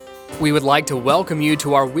We would like to welcome you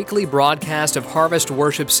to our weekly broadcast of Harvest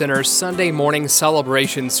Worship Center's Sunday morning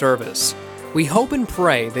celebration service. We hope and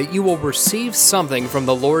pray that you will receive something from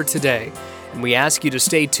the Lord today, and we ask you to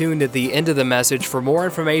stay tuned at the end of the message for more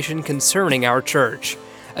information concerning our church.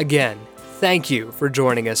 Again, thank you for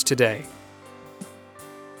joining us today.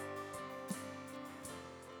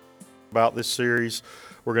 About this series,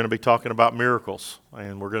 we're going to be talking about miracles,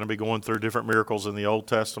 and we're going to be going through different miracles in the Old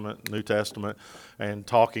Testament, New Testament, and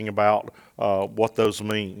talking about what those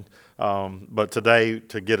mean. But today,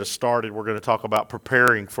 to get us started, we're going to talk about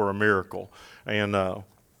preparing for a miracle. And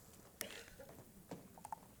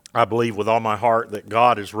I believe with all my heart that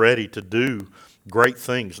God is ready to do great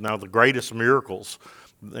things. Now, the greatest miracles,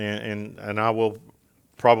 and I will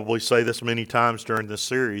probably say this many times during this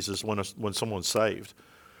series, is when someone's saved.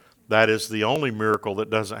 That is the only miracle that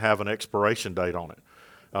doesn't have an expiration date on it.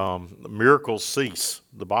 Miracles cease.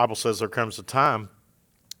 The Bible says there comes a time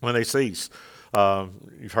when they cease.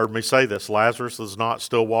 You've heard me say this. Lazarus is not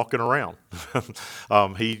still walking around.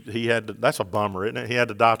 He had to, that's a bummer, isn't it? He had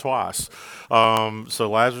to die twice. So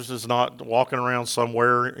Lazarus is not walking around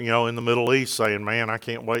somewhere, in the Middle East saying, "Man, I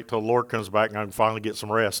can't wait till the Lord comes back and I can finally get some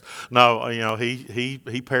rest." No,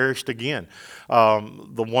 he perished again.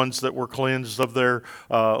 The ones that were cleansed of their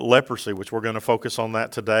leprosy, which we're going to focus on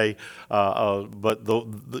that today, but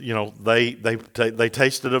they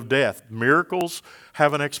tasted of death. Miracles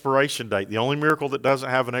have an expiration date. The only miracle that doesn't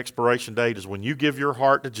have an expiration date is when you give your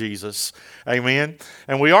heart to Jesus. Amen.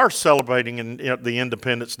 And we are celebrating the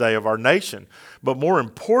Independence Day of our nation. But more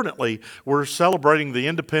importantly, we're celebrating the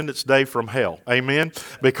Independence Day from hell. Amen.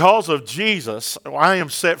 Because of Jesus, I am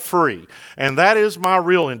set free. And that is my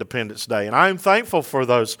real Independence Day. And I am thankful for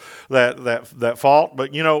those that fought.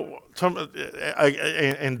 But,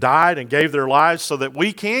 and died and gave their lives so that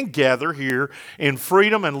we can gather here in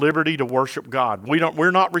freedom and liberty to worship God.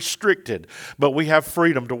 We're not restricted, but we have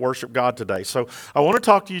freedom to worship God today. So I want to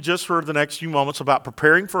talk to you just for the next few moments about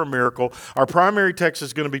preparing for a miracle. Our primary text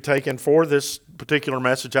is going to be taken for this particular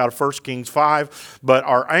message out of 1 Kings 5, but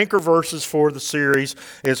our anchor verses for the series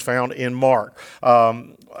is found in Mark.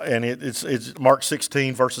 And it's Mark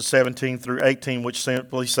 16, verses 17 through 18, which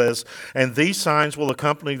simply says, "And these signs will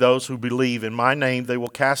accompany those who believe. In my name they will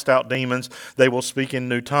cast out demons. They will speak in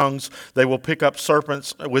new tongues. They will pick up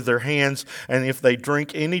serpents with their hands. And if they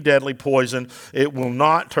drink any deadly poison, it will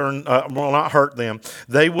not hurt them.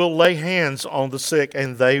 They will lay hands on the sick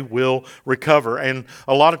and they will recover." And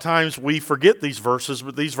a lot of times we forget these verses,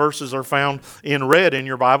 but these verses are found in red in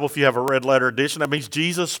your Bible. If you have a red letter edition, that means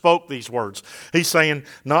Jesus spoke these words. He's saying,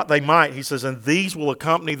 not they might. He says, "And these will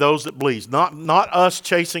accompany those that believe." Not us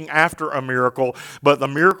chasing after a miracle, but the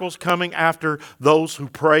miracles coming after those who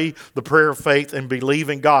pray the prayer of faith and believe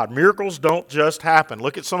in God. Miracles don't just happen.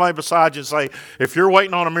 Look at somebody beside you and say, if you're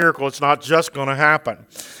waiting on a miracle, it's not just going to happen.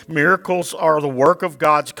 Miracles are the work of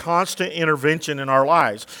God's constant intervention in our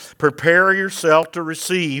lives. Prepare yourself to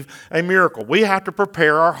receive a miracle. We have to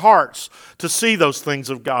prepare our hearts to see those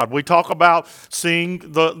things of God. We talk about seeing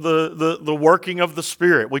the working of the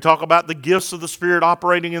Spirit. We talk about the gifts of the Spirit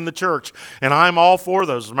operating in the church, and I'm all for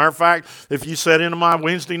those. As a matter of fact, if you sat into my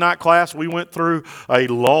Wednesday night class, we went through a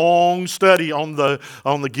long study on the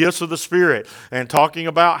gifts of the Spirit and talking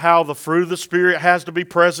about how the fruit of the Spirit has to be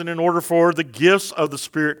present in order for the gifts of the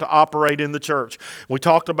Spirit to operate in the church. We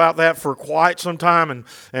talked about that for quite some time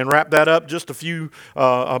and wrapped that up just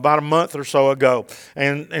about a month or so ago.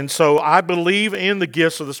 And so I believe in the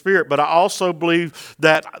gifts of the Spirit, but I also believe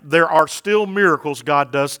that there are still miracles God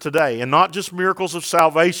does today, and not just miracles of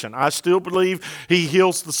salvation. I still believe He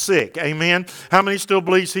heals the sick. Amen. How many still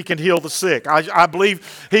believes He can heal the sick? I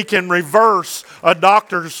believe He can reverse a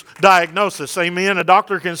doctor's diagnosis. Amen. A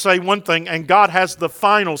doctor can say one thing, and God has the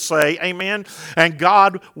final say. Amen. And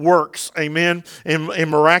God works. Amen. In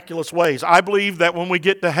miraculous ways. I believe that when we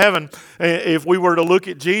get to heaven, if we were to look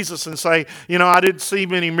at Jesus and say, I didn't see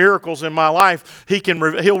many miracles in my life,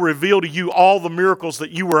 He'll reveal to you all the miracles that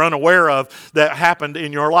you were unaware of that happened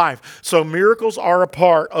in your life. So miracles are a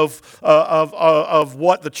part of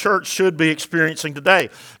what the church should be experiencing today.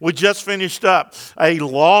 We just finished up a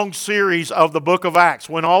long series of the book of Acts,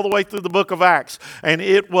 went all the way through the book of Acts, and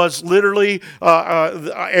it was literally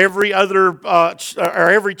every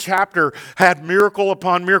chapter had miracle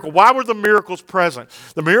upon miracle. Why were the miracles present?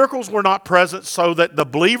 The miracles were not present so that the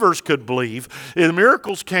believers could believe. The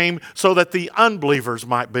miracles came so that the unbelievers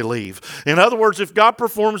might believe. In other words, if God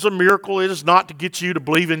performs a miracle, it is not to get you to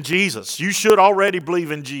believe in Jesus. You should already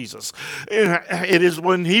believe in Jesus. It is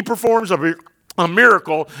when He performs a A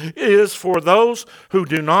miracle is for those who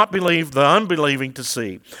do not believe, the unbelieving to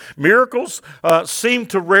see. Miracles seem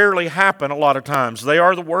to rarely happen a lot of times. They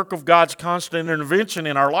are the work of God's constant intervention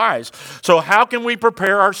in our lives. So how can we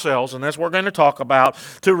prepare ourselves, and that's what we're going to talk about,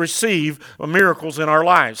 to receive miracles in our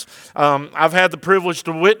lives? I've had the privilege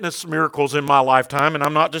to witness miracles in my lifetime, and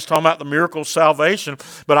I'm not just talking about the miracle of salvation,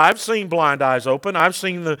 but I've seen blind eyes open. I've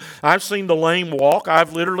seen the lame walk.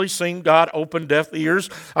 I've literally seen God open deaf ears.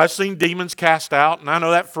 I've seen demons cast out, and I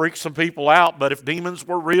know that freaks some people out, but if demons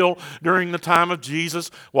were real during the time of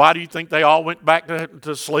Jesus, why do you think they all went back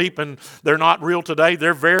to sleep and they're not real today?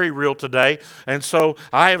 They're very real today. And so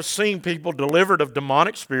I have seen people delivered of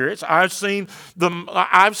demonic spirits. I've seen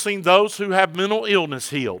those who have mental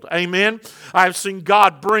illness healed. Amen. I've seen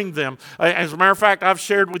God bring them. As a matter of fact, I've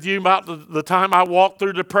shared with you about the time I walked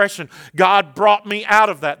through depression. God brought me out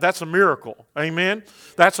of that. That's a miracle. Amen.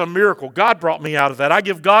 That's a miracle. God brought me out of that. I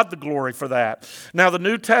give God the glory for that. Now, the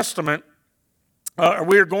New Testament,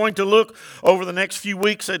 we are going to look over the next few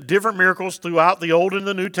weeks at different miracles throughout the Old and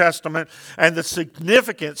the New Testament and the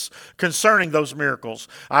significance concerning those miracles.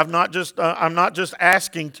 I'm not just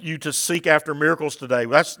asking you to seek after miracles today.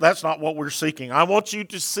 That's not what we're seeking. I want you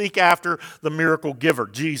to seek after the miracle giver,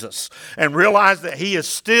 Jesus, and realize that He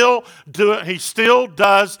still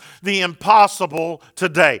does the impossible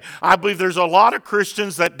today. I believe there's a lot of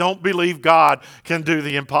Christians that don't believe God can do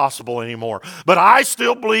the impossible anymore, but I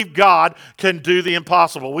still believe God can do the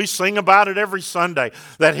impossible. We sing about it every Sunday,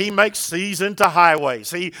 that He makes seas into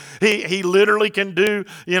highways. He literally can do,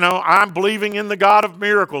 I'm believing in the God of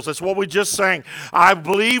miracles. That's what we just sang. I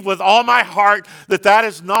believe with all my heart that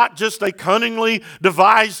is not just a cunningly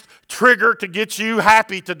devised trigger to get you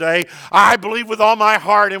happy today. I believe with all my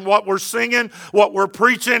heart in what we're singing, what we're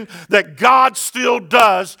preaching, that God still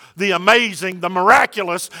does the amazing, the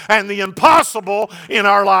miraculous, and the impossible in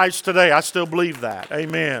our lives today. I still believe that.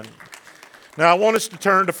 Amen. Now, I want us to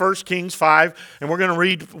turn to 1 Kings 5, and we're going to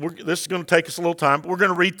read. This is going to take us a little time, but we're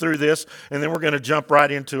going to read through this, and then we're going to jump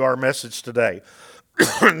right into our message today.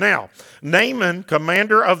 Now, Naaman,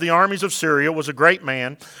 commander of the armies of Syria, was a great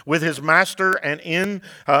man with his master and in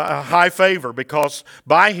high favor, because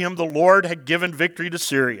by him the Lord had given victory to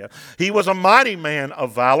Syria. He was a mighty man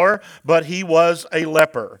of valor, but he was a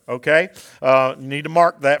leper. Okay? You need to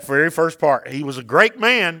mark that very first part. He was a great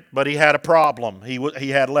man, but he had a problem. He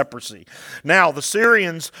had leprosy. Now, the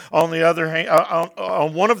Syrians, on the other hand,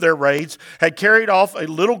 on one of their raids, had carried off a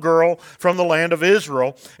little girl from the land of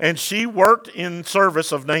Israel, and she worked in service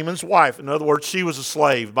of Naaman's wife. In other words, she was a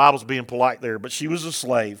slave. The Bible's being polite there, but she was a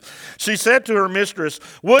slave. She said to her mistress,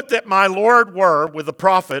 "Would that my Lord were with the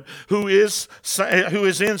prophet who is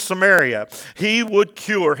in Samaria. He would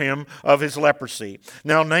cure him of his leprosy."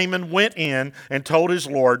 Now Naaman went in and told his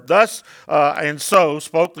Lord. Thus and so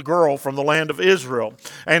spoke the girl from the land of Israel.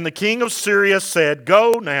 And the king of Syria said,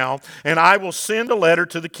 "Go now, and I will send a letter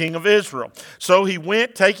to the king of Israel." So he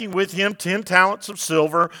went, taking with him 10 talents of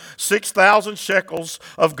silver, 6,000 shekels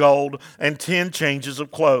of gold, and 10 changes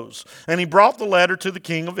of clothes. And he brought the letter to the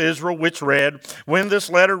king of Israel, which read, "When this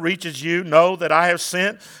letter reaches you, know that I have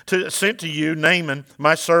sent to you Naaman,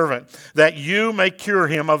 my servant, that you may cure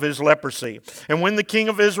him of his leprosy." And when the king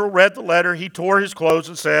of Israel read the letter, he tore his clothes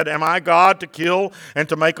and said, "Am I God to kill and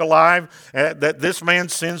to make alive, that this man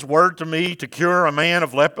sends word to me to cure a man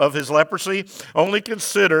of his leprosy? Only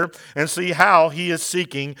consider and see how he is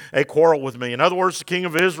seeking a quarrel with me." In other words, the king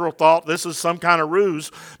of Israel thought this is some kind of ruse,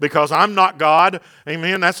 because I'm not God.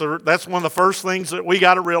 Amen. That's one of the first things that we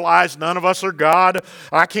got to realize. None of us are God.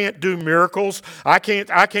 I can't do miracles. I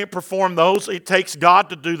can't perform those. It takes God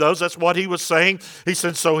to do those. That's what he was saying. He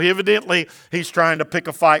said, so evidently he's trying to pick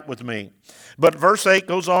a fight with me. But verse 8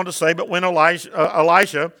 goes on to say, "But when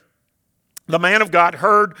Elisha, the man of God,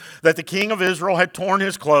 heard that the king of Israel had torn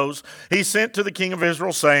his clothes, he sent to the king of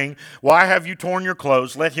Israel, saying, 'Why have you torn your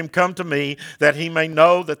clothes? Let him come to me, that he may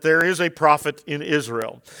know that there is a prophet in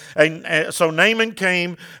Israel.' And so Naaman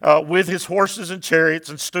came with his horses and chariots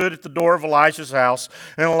and stood at the door of Elisha's house.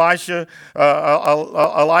 And Elisha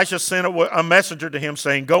sent a messenger to him,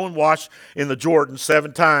 saying, 'Go and wash in the Jordan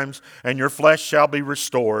 7 times, and your flesh shall be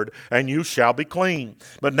restored, and you shall be clean.'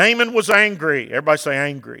 But Naaman was angry." Everybody say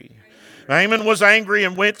angry. Naaman was angry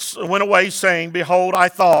and went away, saying, "Behold, I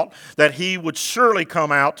thought that he would surely come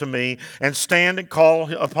out to me and stand and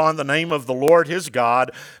call upon the name of the Lord his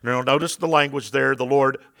God." Now notice the language there, the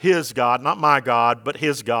Lord his God, not my God, but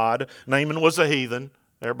his God. Naaman was a heathen.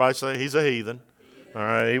 Everybody say he's a heathen. All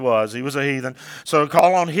right, he was. He was a heathen. So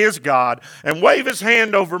call on his God and wave his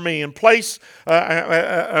hand over me and place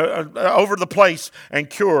over the place and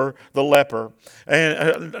cure the leper.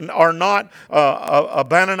 And are not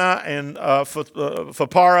Abana and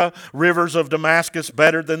Pharpar, rivers of Damascus,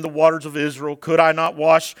 better than the waters of Israel? Could I not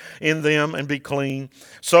wash in them and be clean?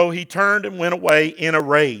 So he turned and went away in a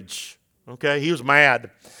rage. Okay, he was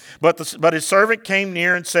mad. But his servant came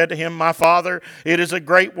near and said to him, My father, it is a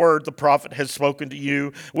great word the prophet has spoken to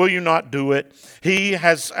you. Will you not do it? He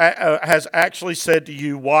has actually said to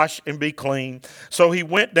you, Wash and be clean. So he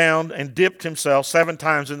went down and dipped himself 7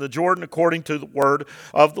 times in the Jordan according to the word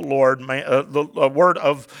of the Lord, the word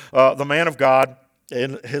of the man of God.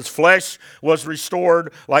 And his flesh was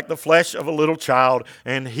restored like the flesh of a little child,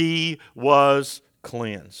 and he was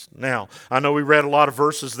cleansed. Now, I know we read a lot of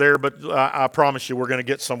verses there, but I promise you we're going to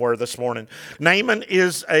get somewhere this morning. Naaman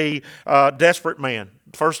is a desperate man.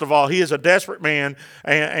 First of all, he is a desperate man,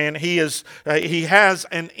 and he has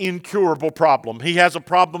an incurable problem. He has a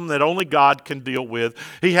problem that only God can deal with.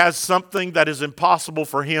 He has something that is impossible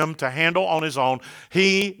for him to handle on his own.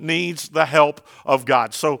 He needs the help of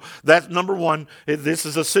God. So that's number one. This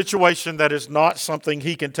is a situation that is not something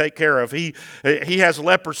he can take care of. He has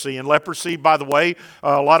leprosy, and leprosy, by the way,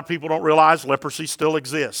 a lot of people don't realize leprosy still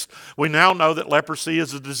exists. We now know that leprosy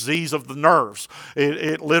is a disease of the nerves.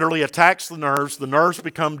 It literally attacks the nerves. The nerves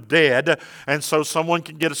become dead, and so someone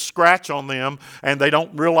can get a scratch on them and they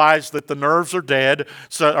don't realize that the nerves are dead,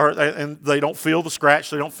 and they don't feel the scratch,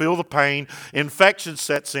 they don't feel the pain. Infection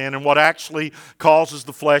sets in, and what actually causes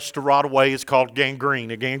the flesh to rot away is called gangrene.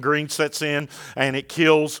 A gangrene sets in and it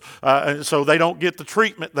kills, and so they don't get the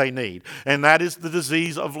treatment they need, and that is the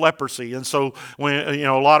disease of leprosy. And so when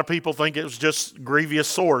a lot of people think it was just grievous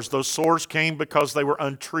sores, those sores came because they were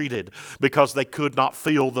untreated, because they could not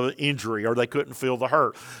feel the injury or they couldn't feel the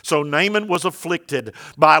hurt. So Naaman was afflicted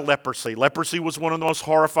by leprosy. Leprosy was one of the most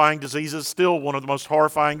horrifying diseases, still one of the most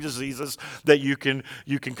horrifying diseases that you can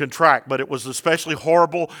contract. But it was especially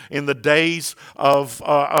horrible in the days of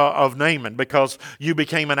Naaman, because you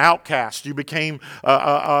became an outcast. You became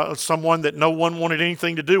someone that no one wanted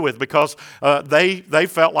anything to do with, because they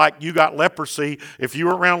felt like you got leprosy. If you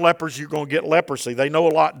were around lepers, you're going to get leprosy. They know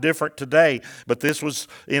a lot different today, but this was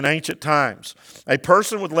in ancient times. A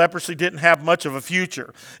person with leprosy didn't have much of a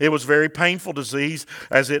future. It was a very painful disease,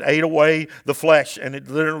 as it ate away the flesh, and it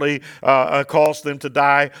literally caused them to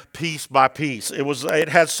die piece by piece. It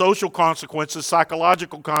had social consequences,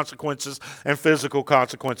 psychological consequences, and physical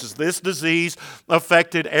consequences. This disease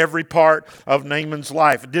affected every part of Naaman's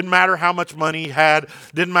life. It didn't matter how much money he had,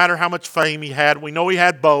 didn't matter how much fame he had. We know he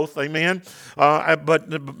had both, amen.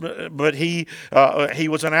 But he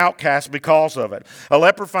was an outcast because of it. A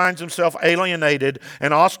leper finds himself alienated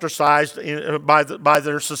and ostracized by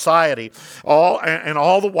their society.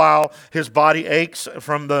 All the while, his body aches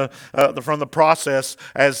from the process,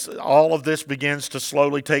 as all of this begins to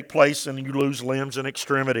slowly take place, and you lose limbs and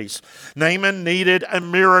extremities. Naaman needed a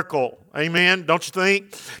miracle. Amen. Don't you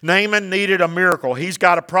think? Naaman needed a miracle. He's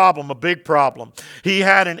got a problem, a big problem. He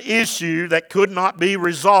had an issue that could not be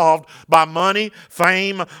resolved by money,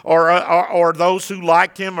 fame, or those who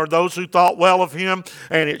liked him, or those who thought well of him.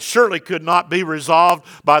 And it surely could not be resolved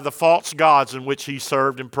by the false gods in which he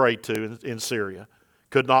served and prayed to in Syria.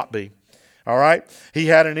 Could not be. All right? He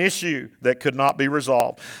had an issue that could not be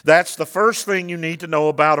resolved. That's the first thing you need to know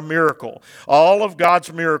about a miracle. All of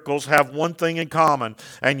God's miracles have one thing in common,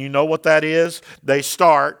 and you know what that is? They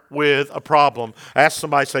start with a problem. Ask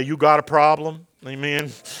somebody, say, you got a problem?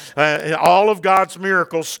 Amen. All of God's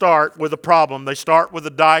miracles start with a problem. They start with a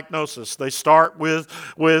diagnosis. They start with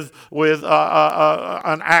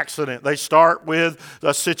an accident. They start with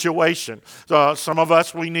a situation. Some of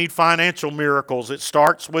us, we need financial miracles. It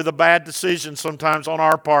starts with a bad decision sometimes on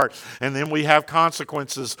our part, and then we have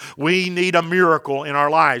consequences. We need a miracle in our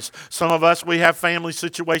lives. Some of us, we have family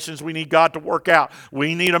situations we need God to work out.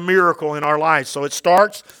 We need a miracle in our lives. So it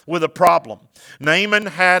starts with a problem. Naaman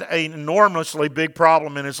had an enormously big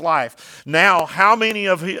problem in his life. Now, how many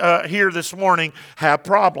of here this morning have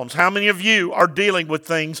problems? How many of you are dealing with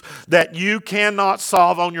things that you cannot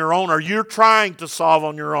solve on your own, or you're trying to solve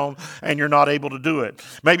on your own and you're not able to do it?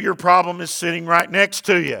 Maybe your problem is sitting right next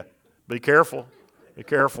to you. Be careful. Be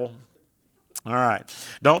careful. All right.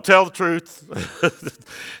 Don't tell the truth.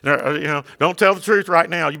 Don't tell the truth right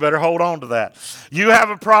now. You better hold on to that. You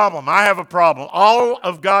have a problem. I have a problem. All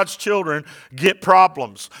of God's children get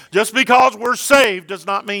problems. Just because we're saved does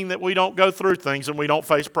not mean that we don't go through things and we don't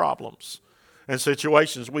face problems. and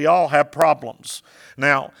situations. We all have problems.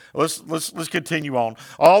 Now, let's continue on.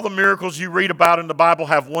 All the miracles you read about in the Bible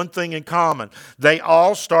have one thing in common. They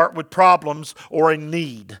all start with problems or a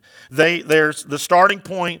need. There's the starting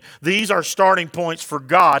point. These are starting points for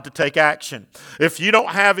God to take action. If you don't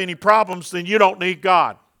have any problems, then you don't need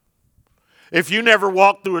God. If you never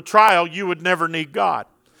walked through a trial, you would never need God.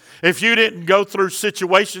 If you didn't go through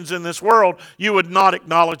situations in this world, you would not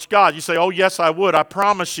acknowledge God. You say, oh, yes, I would. I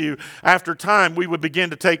promise you, after time, we would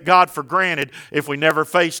begin to take God for granted if we never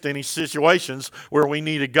faced any situations where we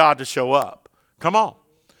needed God to show up. Come on.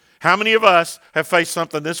 How many of us have faced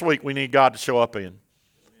something this week we need God to show up in?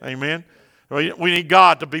 Amen? We need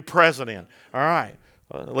God to be present in. All right.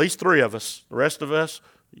 At least 3 of us. The rest of us,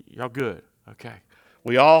 y'all good. Okay.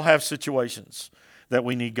 We all have situations that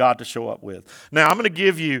we need God to show up with. Now, I'm going to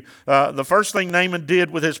give you, the first thing Naaman did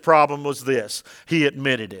with his problem was this. He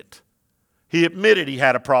admitted it. He admitted he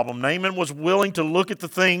had a problem. Naaman was willing to look at the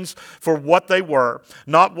things for what they were,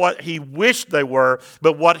 not what he wished they were,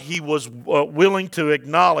 but what he was willing to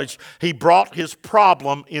acknowledge. He brought his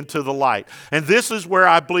problem into the light. And this is where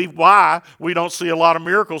I believe why we don't see a lot of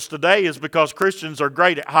miracles today is because Christians are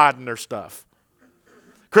great at hiding their stuff.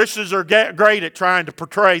 Christians are great at trying to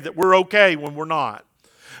portray that we're okay when we're not.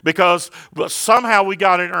 Because somehow we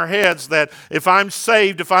got in our heads that if I'm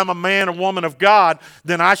saved, if I'm a man or woman of God,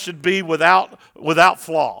 then I should be without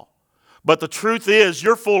flaw. But the truth is,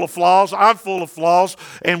 you're full of flaws, I'm full of flaws,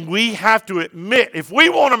 and we have to admit, if we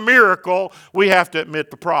want a miracle, we have to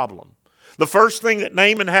admit the problem. The first thing that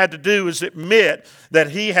Naaman had to do is admit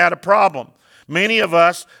that he had a problem. Many of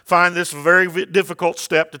us find this a very difficult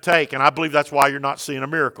step to take, and I believe that's why you're not seeing a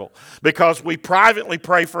miracle. Because we privately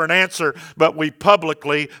pray for an answer, but we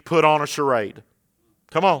publicly put on a charade.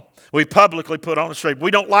 Come on. We publicly put on a charade.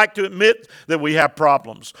 We don't like to admit that we have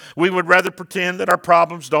problems. We would rather pretend that our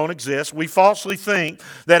problems don't exist. We falsely think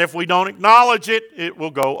that if we don't acknowledge it, it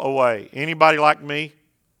will go away. Anybody like me?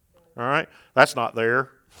 All right? That's not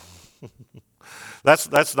there.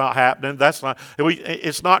 That's not happening.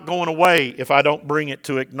 It's not going away if I don't bring it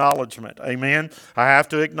to acknowledgement. Amen? I have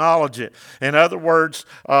to acknowledge it. In other words,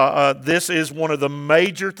 this is one of the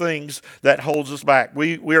major things that holds us back.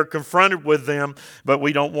 We are confronted with them, but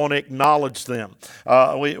we don't want to acknowledge them.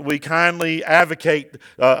 We kindly advocate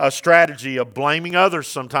a strategy of blaming others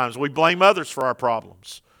sometimes. We blame others for our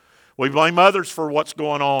problems. We blame others for what's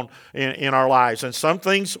going on in our lives. And some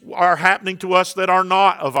things are happening to us that are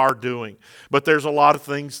not of our doing. But there's a lot of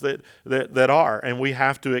things that are. And we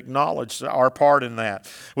have to acknowledge our part in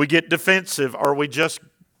that. We get defensive or we just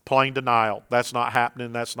plain denial. That's not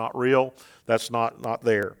happening. That's not real. That's not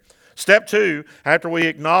there. Step 2, after we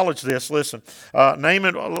acknowledge this, listen,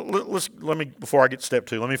 Naaman, before I get to step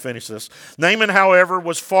 2, let me finish this. Naaman, however,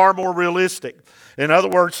 was far more realistic. In other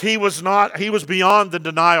words, he was beyond the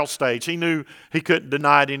denial stage. He knew he couldn't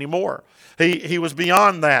deny it anymore. He was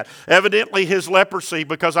beyond that. Evidently, his leprosy,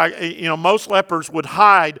 because most lepers would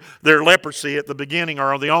hide their leprosy at the beginning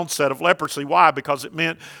or on the onset of leprosy. Why? Because it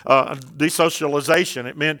meant desocialization.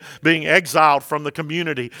 It meant being exiled from the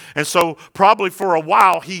community. And so probably for a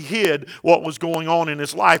while he hid what was going on in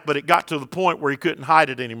his life, but it got to the point where he couldn't hide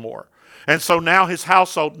it anymore. And so now his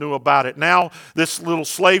household knew about it. Now this little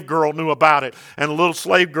slave girl knew about it. And the little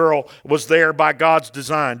slave girl was there by God's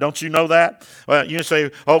design. Don't you know that? You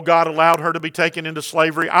say, oh, God allowed her to be taken into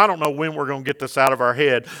slavery. I don't know when we're going to get this out of our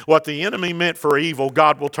head. What the enemy meant for evil,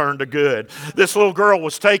 God will turn to good. This little girl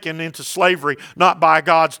was taken into slavery, not by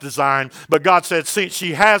God's design. But God said, since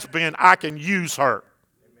she has been, I can use her.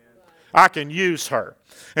 I can use her.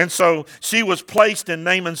 And so she was placed in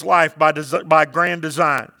Naaman's life by grand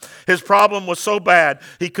design. His problem was so bad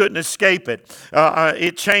he couldn't escape it.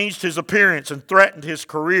 It changed his appearance and threatened his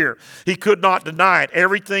career. He could not deny it.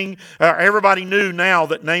 Everybody knew now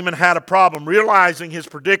that Naaman had a problem. Realizing his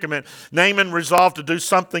predicament, Naaman resolved to do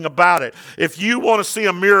something about it. If you want to see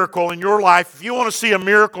a miracle in your life, if you want to see a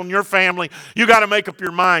miracle in your family, you got to make up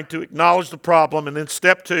your mind to acknowledge the problem. And then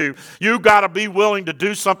step 2, you got to be willing to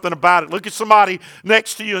do something about it. Look at somebody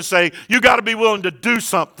next to you and say, you got to be willing to do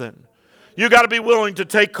something. You got to be willing to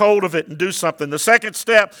take hold of it and do something. The second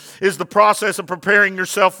step is the process of preparing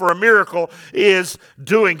yourself for a miracle is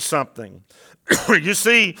doing something. You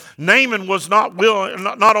see, Naaman was not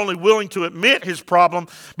only willing to admit his problem,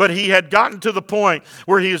 but he had gotten to the point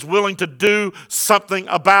where he is willing to do something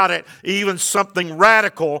about it, even something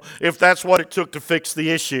radical, if that's what it took to fix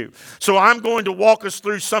the issue. So I'm going to walk us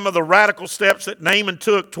through some of the radical steps that Naaman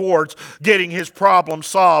took towards getting his problem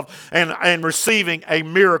solved and receiving a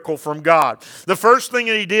miracle from God. The first thing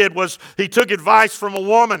that he did was he took advice from a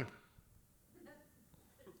woman.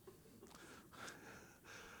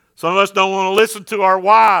 Some of us don't want to listen to our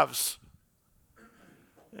wives.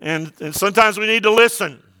 And sometimes we need to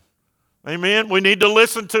listen. Amen. We need to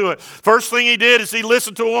listen to it. First thing he did is he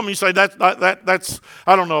listened to a woman. You say, that's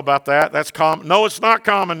I don't know about that. That's common. No, it's not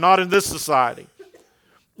common, not in this society.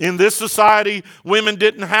 In this society, women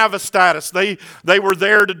didn't have a status. They were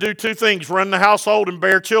there to do two things: run the household and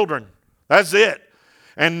bear children. That's it.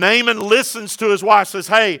 And Naaman listens to his wife, says,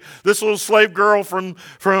 hey, this little slave girl from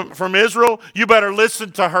Israel, you better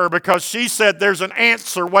listen to her because she said there's an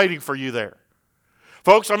answer waiting for you there.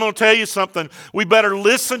 Folks, I'm going to tell you something. We better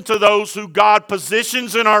listen to those who God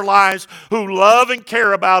positions in our lives, who love and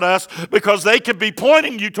care about us, because they could be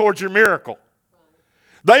pointing you towards your miracle.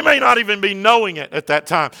 They may not even be knowing it at that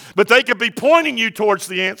time, but they could be pointing you towards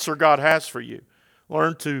the answer God has for you.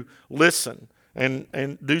 Learn to listen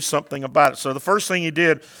and do something about it. So the first thing he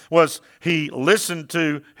did was he listened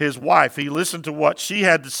to his wife. He listened to what she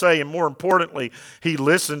had to say, and more importantly, he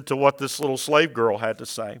listened to what this little slave girl had to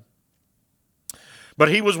say. But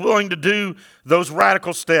he was willing to do those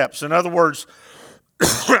radical steps. In other words,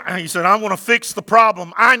 he said, I want to fix the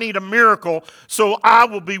problem. I need a miracle, so I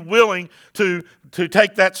will be willing to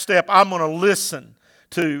take that step. I'm going to listen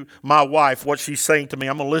to my wife, what she's saying to me.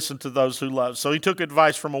 I'm going to listen to those who love. So he took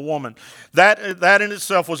advice from a woman. That in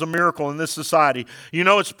itself was a miracle in this society. You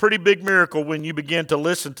know, it's a pretty big miracle when you begin to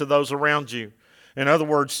listen to those around you. In other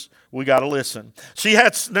words, we got to listen. She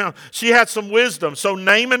had some wisdom. So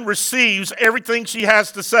Naaman receives everything she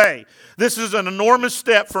has to say. This is an enormous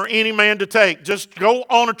step for any man to take. Just go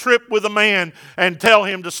on a trip with a man and tell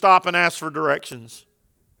him to stop and ask for directions.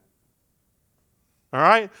 All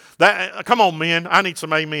right? Come on, men. I need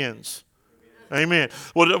some amens. Amen.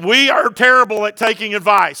 Well, we are terrible at taking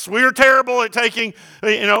advice. We are terrible at taking,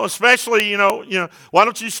 especially, why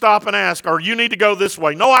don't you stop and ask, or you need to go this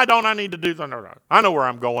way. No, I don't. I need to do that. No. I know where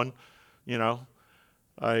I'm going.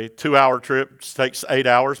 A 2-hour trip takes 8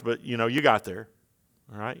 hours, but, you got there.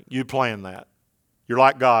 All right? You planned that. You're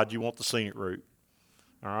like God. You want the scenic route.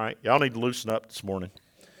 All right? Y'all need to loosen up this morning.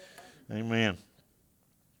 Amen.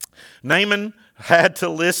 Naaman had to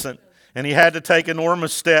listen. And he had to take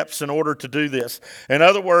enormous steps in order to do this. In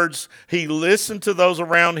other words, he listened to those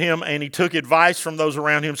around him and he took advice from those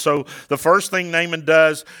around him. So the first thing Naaman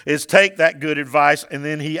does is take that good advice and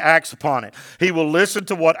then he acts upon it. He will listen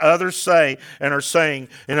to what others say and are saying.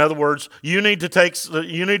 In other words, you need to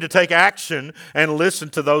take action and listen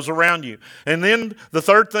to those around you. And then the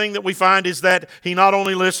third thing that we find is that he not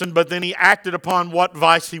only listened, but then he acted upon what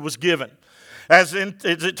advice he was given. As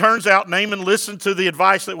it turns out, Naaman listened to the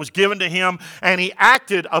advice that was given to him and he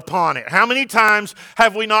acted upon it. How many times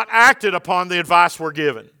have we not acted upon the advice we're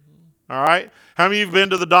given? All right? How many of you have been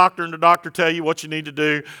to the doctor and the doctor tell you what you need to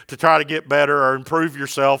do to try to get better or improve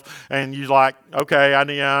yourself, and you're like, okay,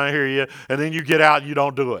 I hear you, and then you get out and you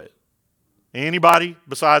don't do it? Anybody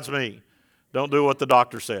besides me? Don't do what the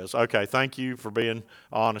doctor says. Okay, thank you for being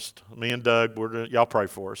honest. Me and Doug, y'all pray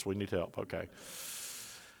for us. We need help. Okay.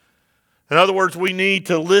 In other words, we need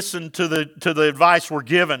to listen to the advice we're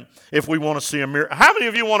given if we want to see a miracle. How many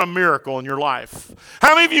of you want a miracle in your life?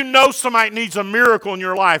 How many of you know somebody needs a miracle in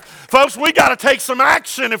your life? Folks, we got to take some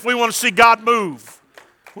action if we want to see God move.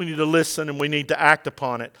 We need to listen and we need to act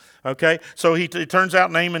upon it. Okay? So it turns out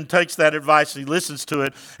Naaman takes that advice, he listens to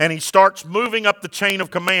it, and he starts moving up the chain of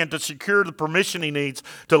command to secure the permission he needs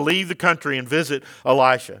to leave the country and visit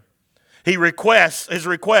Elisha. His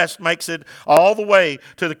request makes it all the way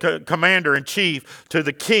to the commander-in-chief, to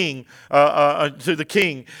the king,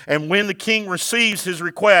 And when the king receives his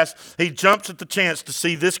request, he jumps at the chance to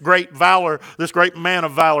see this great man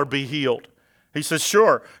of valor be healed. He says,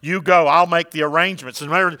 sure, you go. I'll make the arrangements. And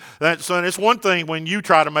remember, it's one thing when you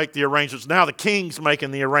try to make the arrangements. Now the king's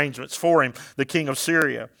making the arrangements for him, the king of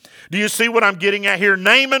Syria. Do you see what I'm getting at here?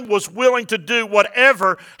 Naaman was willing to do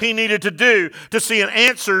whatever he needed to do to see an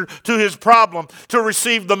answer to his problem, to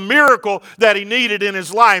receive the miracle that he needed in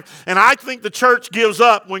his life. And I think the church gives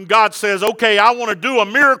up when God says, okay, I want to do a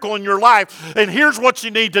miracle in your life, and here's what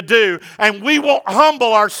you need to do. And we won't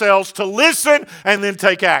humble ourselves to listen and then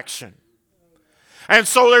take action. And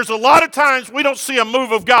so there's a lot of times we don't see a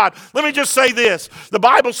move of God. Let me just say this. The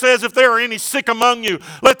Bible says if there are any sick among you,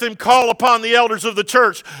 let them call upon the elders of the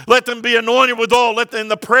church. Let them be anointed with oil. Let them,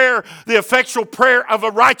 the effectual prayer of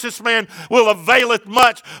a righteous man will availeth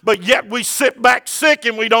much. But yet we sit back sick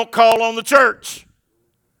and we don't call on the church.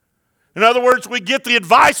 In other words, we get the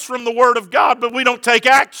advice from the Word of God, but we don't take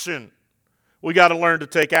action. We got to learn to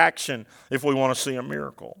take action if we want to see a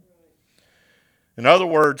miracle. In other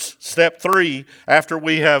words, step 3, after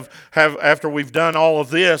we've done all of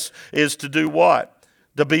this, is to do what?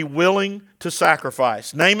 to be willing to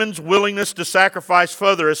sacrifice. Naaman's willingness to sacrifice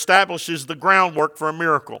further establishes the groundwork for a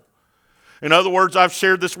miracle. In other words, I've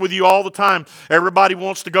shared this with you all the time. Everybody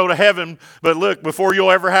wants to go to heaven, but look, before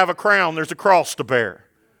you'll ever have a crown, there's a cross to bear.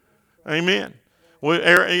 Amen.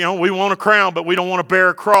 We want a crown, but we don't want to bear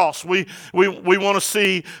a cross. We want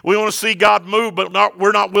to see God move, but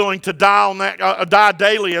we're not willing to die on that die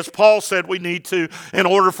daily, as Paul said we need to, in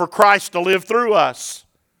order for Christ to live through us.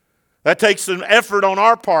 That takes some effort on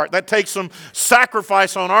our part. That takes some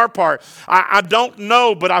sacrifice on our part. I don't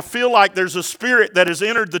know, but I feel like there's a spirit that has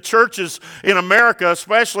entered the churches in America,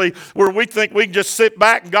 especially where we think we can just sit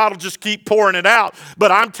back and God will just keep pouring it out.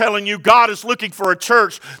 But I'm telling you, God is looking for a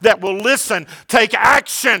church that will listen, take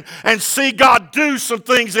action, and see God do some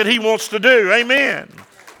things that He wants to do. Amen.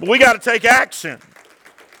 But we got to take action.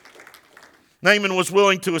 Naaman was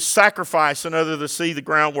willing to sacrifice in order to see the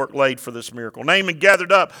groundwork laid for this miracle. Naaman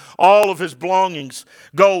gathered up all of his belongings,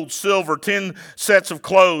 gold, silver, 10 sets of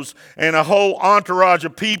clothes, and a whole entourage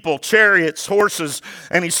of people, chariots, horses,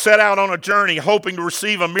 and he set out on a journey hoping to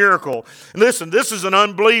receive a miracle. And listen, this is an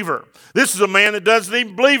unbeliever. This is a man that doesn't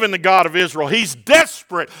even believe in the God of Israel. He's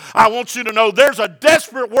desperate. I want you to know there's a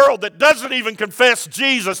desperate world that doesn't even confess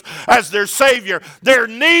Jesus as their Savior. They're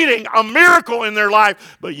needing a miracle in their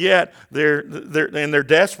life, but yet they're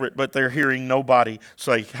desperate, but they're hearing nobody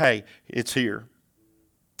say, hey, it's here.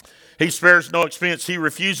 He spares no expense. He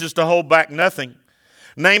refuses to hold back nothing.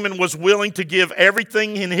 Naaman was willing to give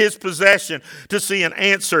everything in his possession to see an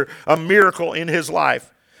answer, a miracle in his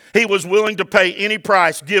life. He was willing to pay any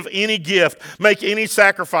price, give any gift, make any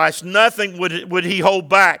sacrifice. Nothing would he hold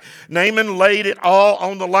back. Naaman laid it all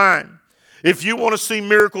on the line. If you want to see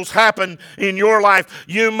miracles happen in your life,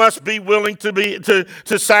 you must be willing to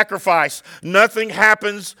sacrifice. Nothing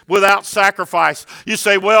happens without sacrifice. You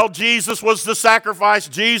say, well, Jesus was the sacrifice.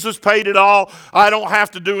 Jesus paid it all. I don't have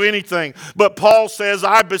to do anything. But Paul says,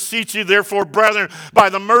 I beseech you, therefore, brethren, by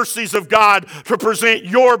the mercies of God, to present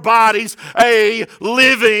your bodies a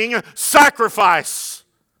living sacrifice.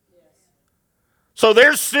 So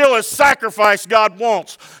there's still a sacrifice God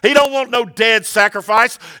wants. He don't want no dead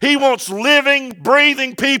sacrifice. He wants living,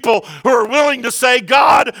 breathing people who are willing to say,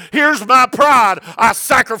 God, here's my pride. I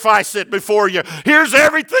sacrifice it before you. Here's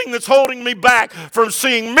everything that's holding me back from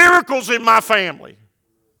seeing miracles in my family.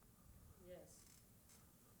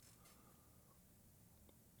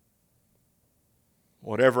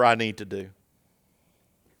 Whatever I need to do.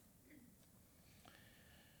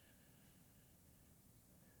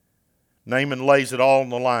 Naaman lays it all on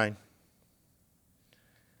the line.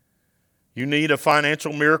 You need a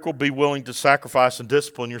financial miracle, be willing to sacrifice and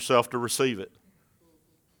discipline yourself to receive it.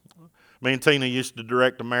 Me and Tina used to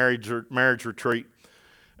direct a marriage retreat.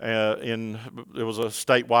 It was a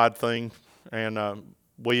statewide thing, and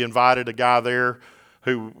we invited a guy there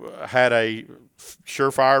who had a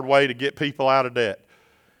surefire way to get people out of debt.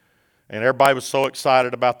 And everybody was so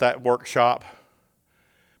excited about that workshop.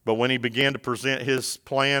 But when he began to present his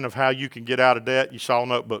plan of how you can get out of debt, you saw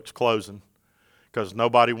notebooks closing because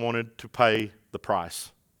nobody wanted to pay the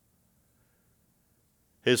price.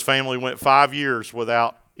 His family went 5 years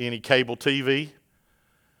without any cable TV.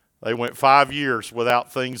 They went 5 years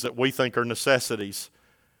without things that we think are necessities.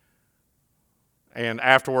 And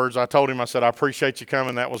afterwards, I told him, I said, I appreciate you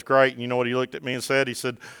coming. That was great. And you know what he looked at me and said? He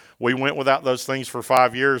said, we went without those things for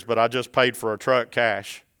 5 years, but I just paid for a truck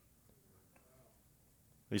cash.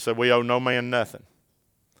 He said, we owe no man nothing.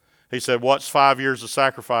 He said, what's 5 years of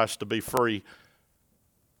sacrifice to be free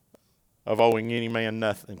of owing any man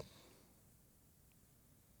nothing?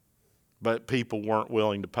 But people weren't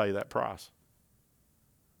willing to pay that price.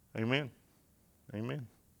 Amen. Amen.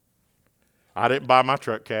 I didn't buy my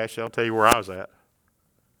truck cash. I'll tell you where I was at.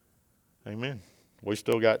 Amen. We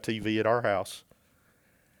still got TV at our house.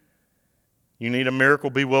 You need a miracle,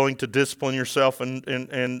 be willing to discipline yourself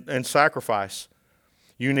and sacrifice.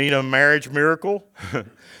 You need a marriage miracle,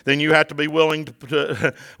 then you have to be willing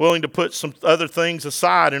to put some other things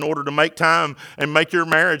aside in order to make time and make your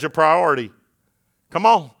marriage a priority. Come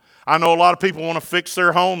on. I know a lot of people want to fix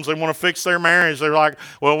their homes. They want to fix their marriage. They're like,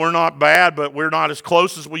 well, we're not bad, but we're not as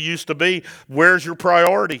close as we used to be. Where's your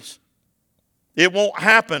priorities? It won't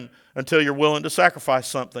happen until you're willing to sacrifice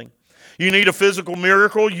something. You need a physical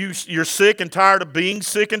miracle. You're sick and tired of being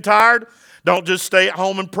sick and tired. Don't just stay at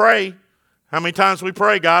home and pray. How many times we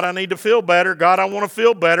pray, God, I need to feel better. God, I want to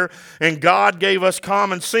feel better. And God gave us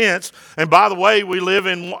common sense. And by the way, we live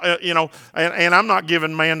in, and I'm not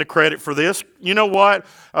giving man the credit for this. You know what?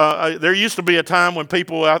 There used to be a time when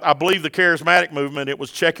people, I believe the charismatic movement, it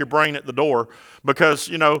was check your brain at the door. Because,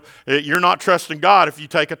 you're not trusting God if you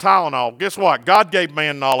take a Tylenol. Guess what? God gave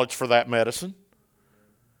man knowledge for that medicine.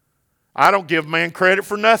 I don't give man credit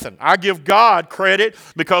for nothing. I give God credit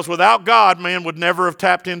because without God, man would never have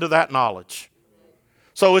tapped into that knowledge.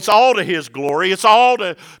 So it's all to His glory. It's all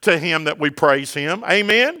to Him that we praise Him.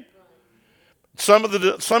 Amen? Some of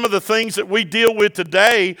the things that we deal with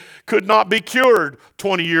today could not be cured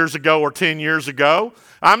 20 years ago or 10 years ago.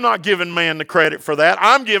 I'm not giving man the credit for that.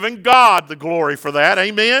 I'm giving God the glory for that.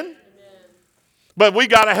 Amen? But we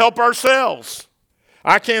got to help ourselves.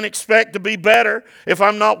 I can't expect to be better if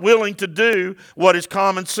I'm not willing to do what is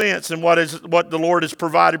common sense and what the Lord has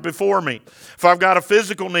provided before me. If I've got a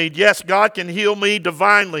physical need, yes, God can heal me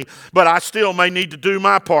divinely, but I still may need to do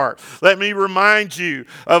my part. Let me remind you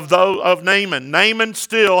of Naaman. Naaman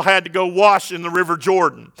still had to go wash in the River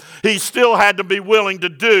Jordan. He still had to be willing to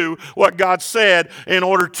do what God said in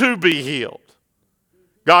order to be healed.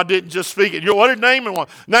 God didn't just speak it. What did Naaman want?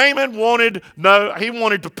 Naaman wanted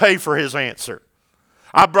to pay for his answer.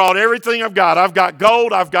 I brought everything I've got. I've got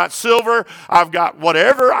gold, I've got silver, I've got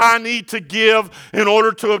whatever I need to give in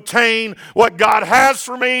order to obtain what God has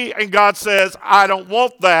for me. And God says, I don't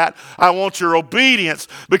want that. I want your obedience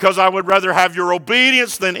because I would rather have your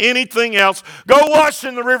obedience than anything else. Go wash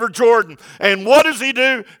in the River Jordan. And what does he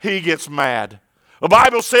do? He gets mad. The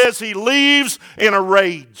Bible says he leaves in a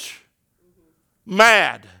rage.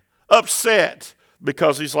 Mad, upset,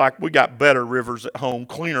 because he's like, we got better rivers at home,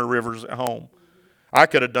 cleaner rivers at home. I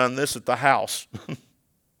could have done this at the house.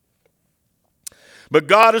 But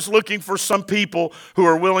God is looking for some people who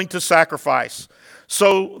are willing to sacrifice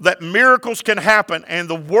so that miracles can happen and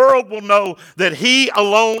the world will know that He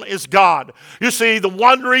alone is God. You see, the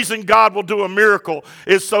one reason God will do a miracle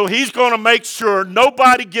is so He's going to make sure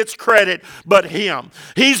nobody gets credit but Him.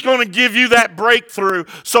 He's going to give you that breakthrough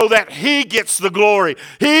so that He gets the glory,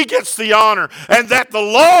 He gets the honor, and that the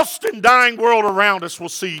lost and dying world around us will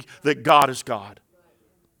see that God is God.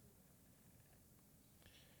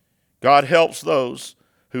 God helps those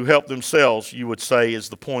who help themselves, you would say, is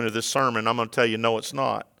the point of this sermon. I'm going to tell you, no, it's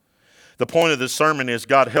not. The point of this sermon is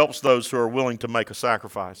God helps those who are willing to make a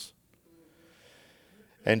sacrifice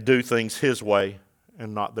and do things His way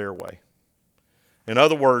and not their way. In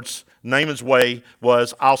other words, Naaman's way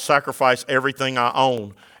was, I'll sacrifice everything I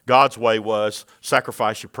own. God's way was,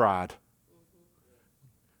 sacrifice your pride.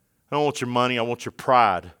 I don't want your money, I want your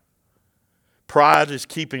pride. Pride is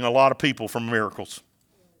keeping a lot of people from miracles.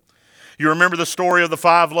 You remember the story of the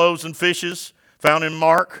 5 loaves and fishes found in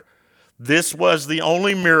Mark? This was the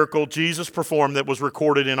only miracle Jesus performed that was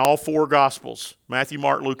recorded in all 4 Gospels, Matthew,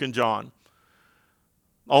 Mark, Luke, and John.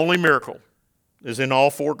 Only miracle is in all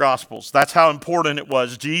 4 Gospels. That's how important it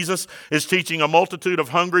was. Jesus is teaching a multitude of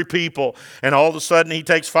hungry people, and all of a sudden He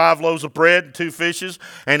takes 5 loaves of bread and 2 fishes,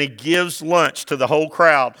 and He gives lunch to the whole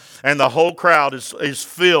crowd, and the whole crowd is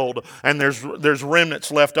filled, and there's remnants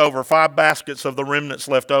left over, 5 baskets of the remnants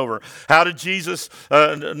left over. How did Jesus,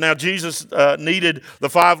 Jesus needed the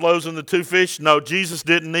 5 loaves and the 2 fish? No, Jesus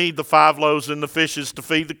didn't need the 5 loaves and the fishes to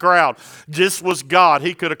feed the crowd. This was God.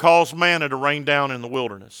 He could have caused manna to rain down in the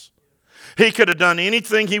wilderness. He could have done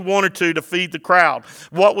anything He wanted to feed the crowd.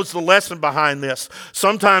 What was the lesson behind this?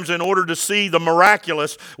 Sometimes in order to see the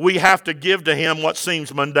miraculous, we have to give to Him what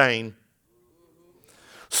seems mundane.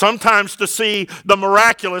 Sometimes to see the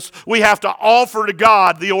miraculous, we have to offer to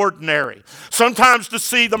God the ordinary. Sometimes to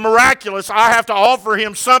see the miraculous, I have to offer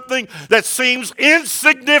Him something that seems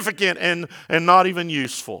insignificant and not even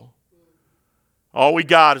useful. All we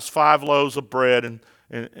got is 5 loaves of bread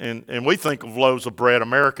and we think of loaves of bread,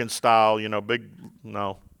 American style, big,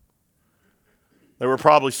 no. They were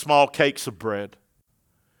probably small cakes of bread.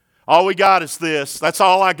 All we got is this. That's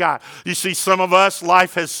all I got. You see, some of us,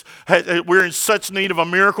 we're in such need of a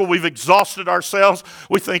miracle, we've exhausted ourselves.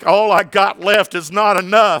 We think all I got left is not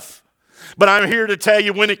enough. But I'm here to tell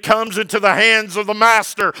you, when it comes into the hands of the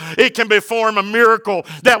Master, it can perform a miracle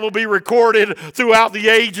that will be recorded throughout the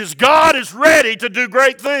ages. God is ready to do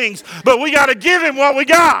great things, but we got to give Him what we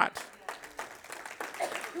got.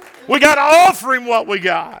 We got to offer Him what we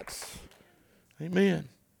got. Amen.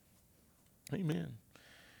 Amen.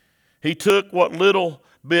 He took what little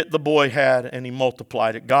bit the boy had and He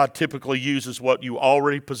multiplied it. God typically uses what you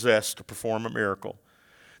already possess to perform a miracle.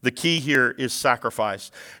 The key here is sacrifice.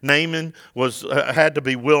 Naaman had to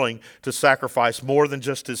be willing to sacrifice more than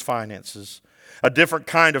just his finances. A different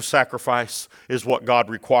kind of sacrifice is what God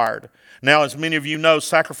required. Now, as many of you know,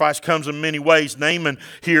 sacrifice comes in many ways. Naaman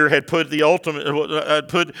here had put the ultimate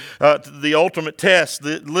test.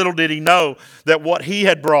 Little did he know that what he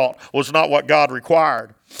had brought was not what God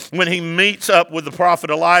required. When he meets up with the prophet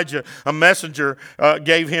Elijah, a messenger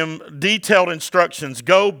gave him detailed instructions.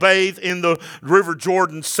 Go bathe in the river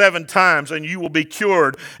Jordan 7 times and you will be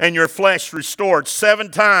cured and your flesh restored.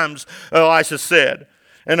 7 times, Elisha said.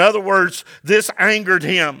 In other words, this angered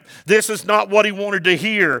him. This is not what he wanted to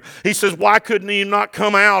hear. He says, why couldn't he not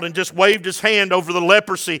come out and just waved his hand over the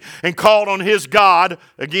leprosy and called on his God,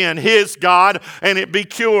 again, his God, and it be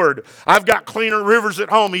cured? I've got cleaner rivers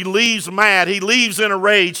at home. He leaves mad. He leaves in a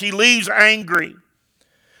rage. He leaves angry.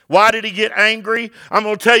 Why did he get angry? I'm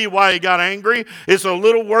going to tell you why he got angry. It's a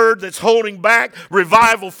little word that's holding back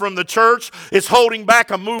revival from the church. It's holding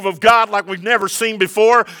back a move of God like we've never seen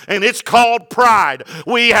before, and it's called pride.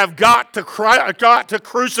 We have got to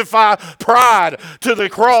crucify pride to the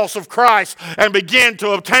cross of Christ and begin to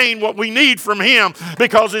obtain what we need from Him,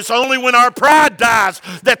 because it's only when our pride dies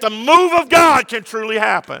that the move of God can truly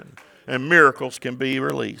happen and miracles can be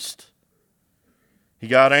released. He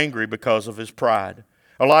got angry because of his pride.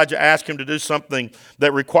 Elijah asked him to do something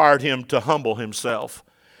that required him to humble himself.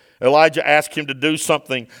 Elijah asked him to do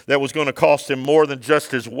something that was going to cost him more than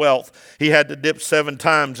just his wealth. He had to dip 7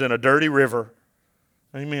 times in a dirty river.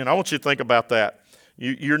 Amen. I want you to think about that.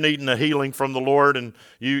 You're needing a healing from the Lord, and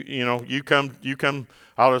you come.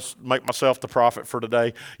 I'll just make myself the prophet for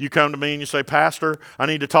today. You come to me and you say, Pastor, I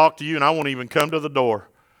need to talk to you, and I won't even come to the door.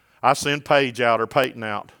 I send Paige out or Peyton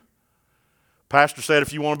out. Pastor said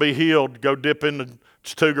if you want to be healed, go dip in the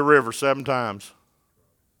Chattooga River 7 times.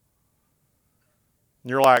 And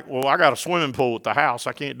you're like, well, I got a swimming pool at the house.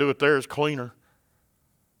 I can't do it there. It's cleaner.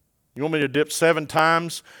 You want me to dip 7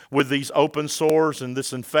 times with these open sores and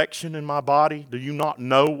this infection in my body? Do you not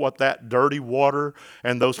know what that dirty water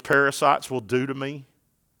and those parasites will do to me?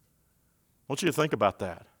 I want you to think about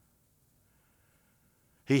that.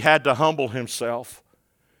 He had to humble himself.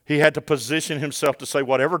 He had to position himself to say,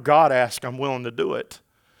 whatever God asks, I'm willing to do it.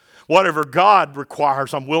 Whatever God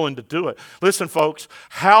requires, I'm willing to do it. Listen, folks,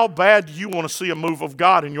 how bad do you want to see a move of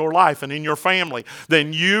God in your life and in your family?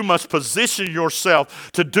 Then you must position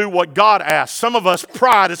yourself to do what God asks. Some of us,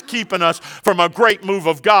 pride is keeping us from a great move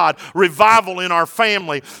of God, revival in our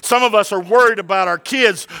family. Some of us are worried about our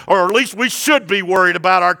kids, or at least we should be worried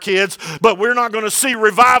about our kids, but we're not going to see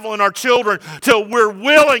revival in our children till we're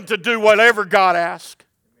willing to do whatever God asks.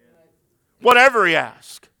 Whatever He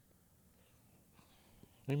asks.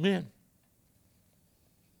 Amen.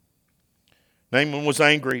 Naaman was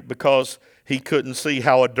angry because he couldn't see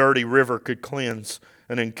how a dirty river could cleanse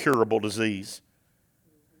an incurable disease.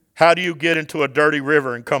 How do you get into a dirty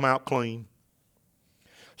river and come out clean?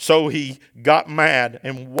 So he got mad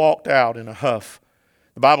and walked out in a huff.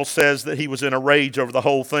 The Bible says that he was in a rage over the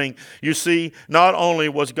whole thing. You see, not only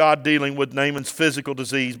was God dealing with Naaman's physical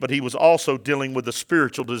disease, but He was also dealing with the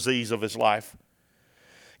spiritual disease of his life.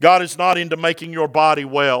 God is not into making your body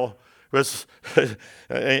well and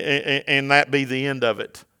that be the end of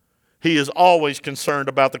it. He is always concerned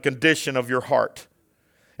about the condition of your heart.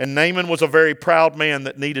 And Naaman was a very proud man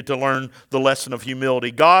that needed to learn the lesson of humility.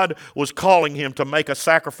 God was calling him to make a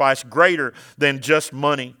sacrifice greater than just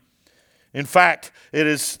money. In fact, it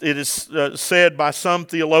is said by some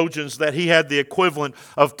theologians that he had the equivalent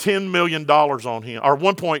of $10 million on him, or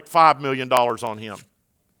 $1.5 million on him.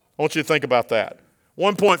 I want you to think about that.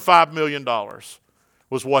 $1.5 million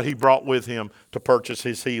was what he brought with him to purchase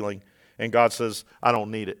his healing. And God says, I don't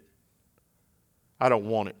need it. I don't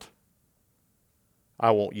want it.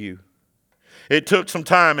 I want you. It took some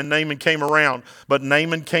time and Naaman came around, but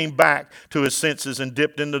Naaman came back to his senses and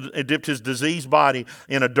dipped his diseased body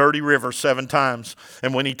in a dirty river 7 times.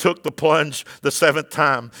 And when he took the plunge the 7th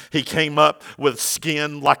time, he came up with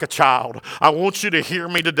skin like a child. I want you to hear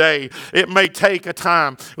me today. It may take a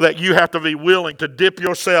time that you have to be willing to dip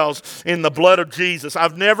yourselves in the blood of Jesus.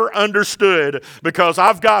 I've never understood, because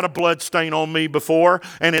I've got a blood stain on me before,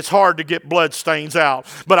 and it's hard to get blood stains out.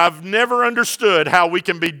 But I've never understood how we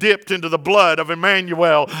can be dipped into the blood of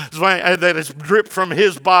Emmanuel that is dripped from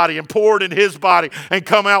His body and poured in His body and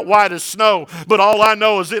come out white as snow. But all I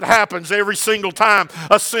know is it happens every single time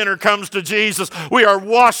a sinner comes to Jesus. We are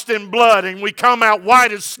washed in blood and we come out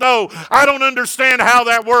white as snow. I don't understand how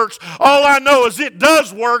that works. All I know is it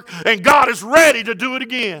does work, and God is ready to do it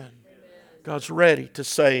again. God's ready to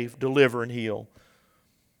save, deliver, and heal.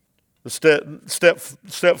 The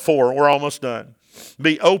step 4, we're almost done.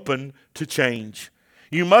 Be open to change.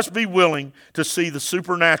 You must be willing to see the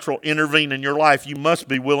supernatural intervene in your life. You must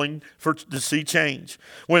be willing to see change.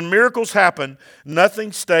 When miracles happen,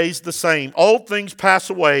 nothing stays the same. Old things pass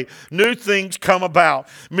away. New things come about.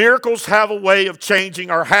 Miracles have a way of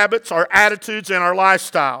changing our habits, our attitudes, and our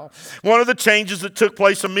lifestyle. One of the changes that took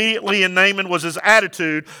place immediately in Naaman was his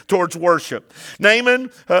attitude towards worship.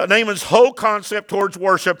 Naaman's whole concept towards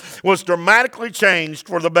worship was dramatically changed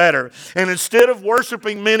for the better. And instead of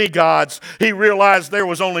worshiping many gods, he realized there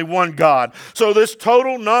was only one God. So this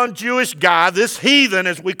total non-Jewish guy, this heathen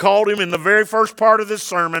as we called him in the very first part of this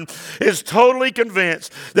sermon, is totally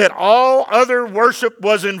convinced that all other worship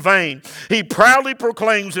was in vain. He proudly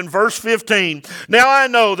proclaims in verse 15, "Now I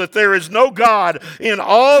know that there is no God in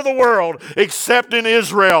all the world except in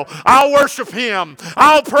Israel. I'll worship Him.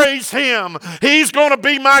 I'll praise Him. He's going to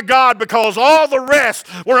be my God because all the rest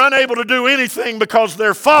were unable to do anything because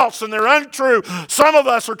they're false and they're untrue." Some of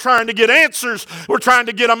us are trying to get answers. We're trying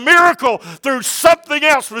to get a miracle through something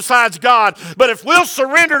else besides God. But if we'll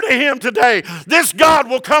surrender to Him today, this God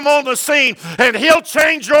will come on the scene and He'll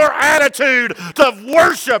change your attitude to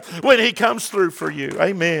worship when He comes through for you.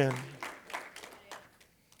 Amen.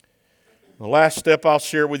 The last step I'll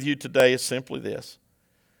share with you today is simply this.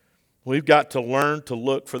 We've got to learn to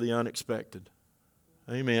look for the unexpected.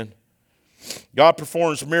 Amen. God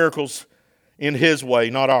performs miracles in His way,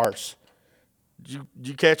 not ours. Did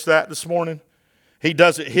you catch that this morning? He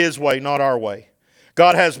does it His way, not our way.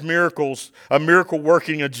 God has miracles, a miracle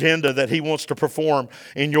working agenda that He wants to perform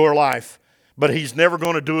in your life. But He's never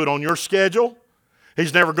going to do it on your schedule.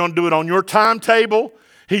 He's never going to do it on your timetable.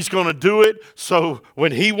 He's going to do it so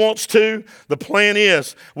when He wants to. The plan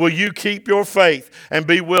is, will you keep your faith and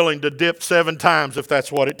be willing to dip 7 times if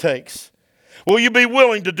that's what it takes? Will you be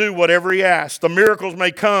willing to do whatever He asks? The miracles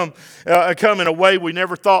may come in a way we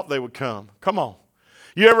never thought they would come. Come on.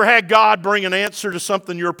 You ever had God bring an answer to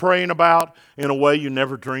something you're praying about in a way you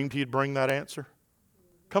never dreamed He'd bring that answer?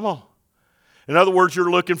 Come on. In other words,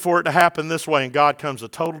 you're looking for it to happen this way and God comes a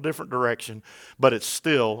total different direction, but it's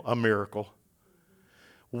still a miracle.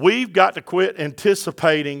 We've got to quit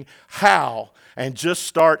anticipating how and just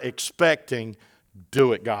start expecting,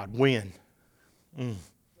 do it, God, when.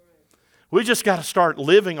 We just got to start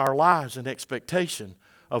living our lives in expectation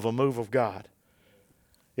of a move of God.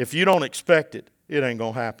 If you don't expect it, it ain't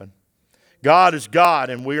going to happen. God is God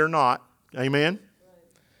and we are not. Amen?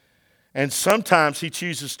 And sometimes He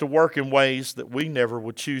chooses to work in ways that we never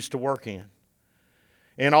would choose to work in.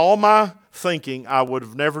 In all my thinking, I would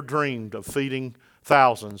have never dreamed of feeding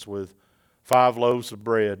thousands with 5 loaves of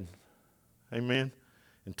bread. Amen?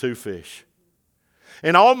 And 2 fish.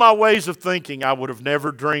 In all my ways of thinking, I would have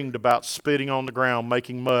never dreamed about spitting on the ground,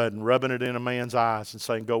 making mud, and rubbing it in a man's eyes and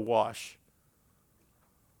saying, "Go wash."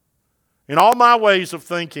 In all my ways of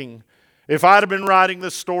thinking, if I'd have been writing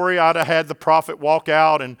this story, I'd have had the prophet walk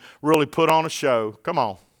out and really put on a show. Come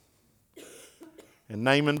on. And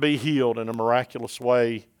Naaman be healed in a miraculous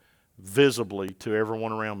way, visibly to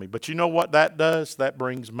everyone around me. But you know what that does? That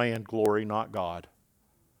brings man glory, not God.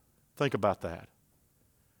 Think about that.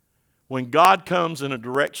 When God comes in a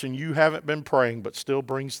direction you haven't been praying but still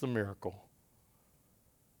brings the miracle.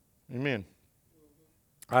 Amen.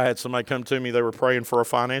 I had somebody come to me, they were praying for a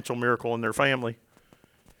financial miracle in their family.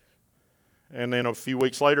 And then a few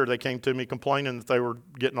weeks later they came to me complaining that they were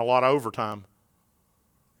getting a lot of overtime.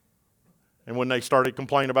 And when they started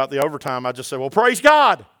complaining about the overtime, I just said, "Well, praise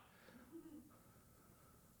God."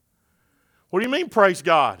 "What do you mean, praise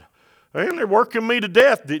God?" "Man, they're working me to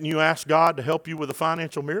death." "Didn't you ask God to help you with a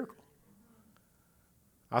financial miracle?"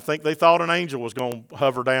 I think they thought an angel was going to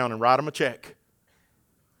hover down and write them a check.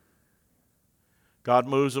 God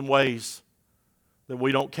moves in ways that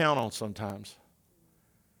we don't count on sometimes.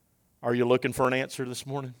 Are you looking for an answer this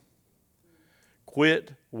morning?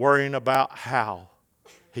 Quit worrying about how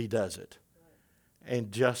He does it and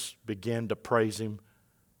just begin to praise Him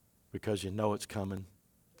because you know it's coming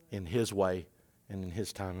in His way and in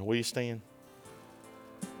His time. Will you stand?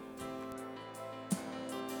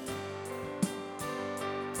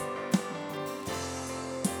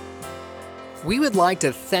 We would like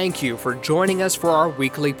to thank you for joining us for our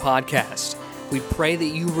weekly podcast. We pray that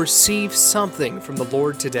you receive something from the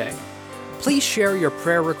Lord today. Please share your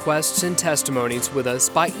prayer requests and testimonies with us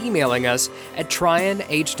by emailing us at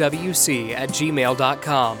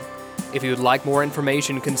trionhwc@gmail.com. If you would like more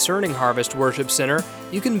information concerning Harvest Worship Center,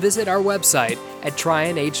 you can visit our website at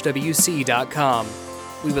trionhwc.com.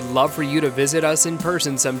 We would love for you to visit us in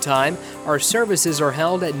person sometime. Our services are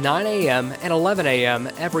held at 9 a.m. and 11 a.m.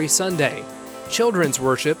 every Sunday. Children's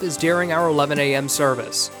worship is during our 11 a.m.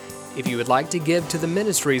 service. If you would like to give to the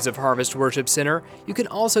ministries of Harvest Worship Center, you can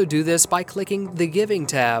also do this by clicking the Giving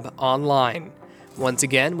tab online. Once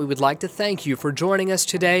again, we would like to thank you for joining us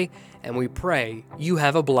today, and we pray you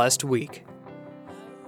have a blessed week.